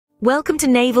Welcome to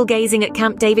Navel Gazing at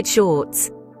Camp David Shorts.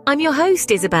 I'm your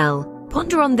host, Isabel.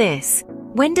 Ponder on this.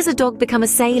 When does a dog become a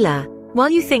sailor?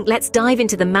 While you think, let's dive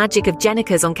into the magic of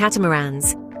Gennakers on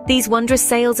catamarans. These wondrous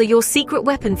sails are your secret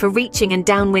weapon for reaching and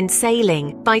downwind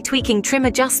sailing. By tweaking trim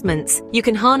adjustments, you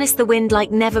can harness the wind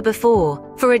like never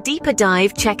before. For a deeper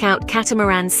dive, check out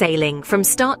Catamaran Sailing from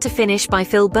Start to Finish by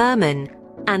Berman,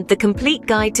 and The Complete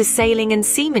Guide to Sailing and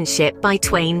Seamanship by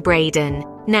Twain, Braden.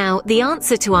 Now, the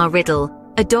answer to our riddle: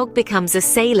 a dog becomes a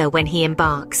sailor when he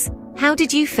embarks. How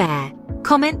did you fare?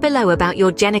 Comment below about your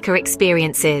Gennaker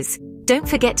experiences. Don't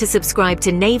forget to subscribe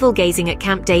to Navel Gazing at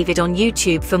Camp David on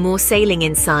YouTube for more sailing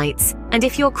insights. And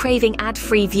if you're craving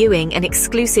ad-free viewing and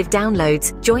exclusive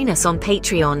downloads, join us on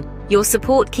Patreon. Your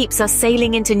support keeps us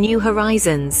sailing into new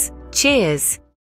horizons. Cheers!